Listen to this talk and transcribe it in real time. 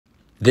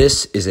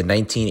This is a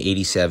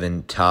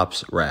 1987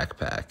 Topps Rack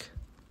Pack.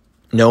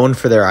 Known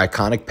for their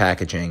iconic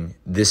packaging,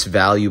 this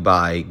value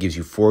buy gives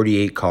you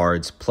 48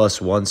 cards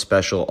plus one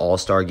special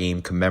All-Star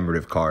Game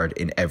commemorative card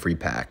in every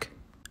pack.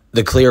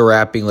 The clear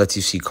wrapping lets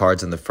you see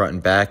cards on the front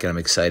and back, and I'm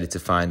excited to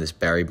find this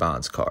Barry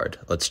Bonds card.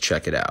 Let's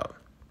check it out.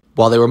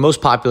 While they were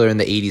most popular in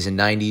the 80s and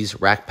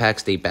 90s, Rack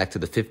Packs date back to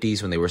the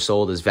 50s when they were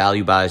sold as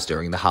value buys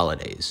during the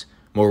holidays.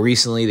 More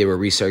recently, they were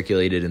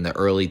recirculated in the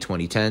early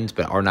 2010s,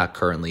 but are not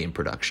currently in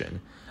production.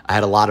 I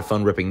had a lot of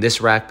fun ripping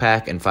this Rack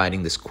Pack and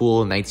finding this cool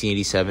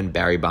 1987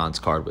 Barry Bonds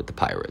card with the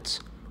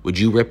Pirates. Would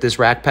you rip this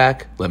Rack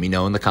Pack? Let me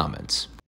know in the comments.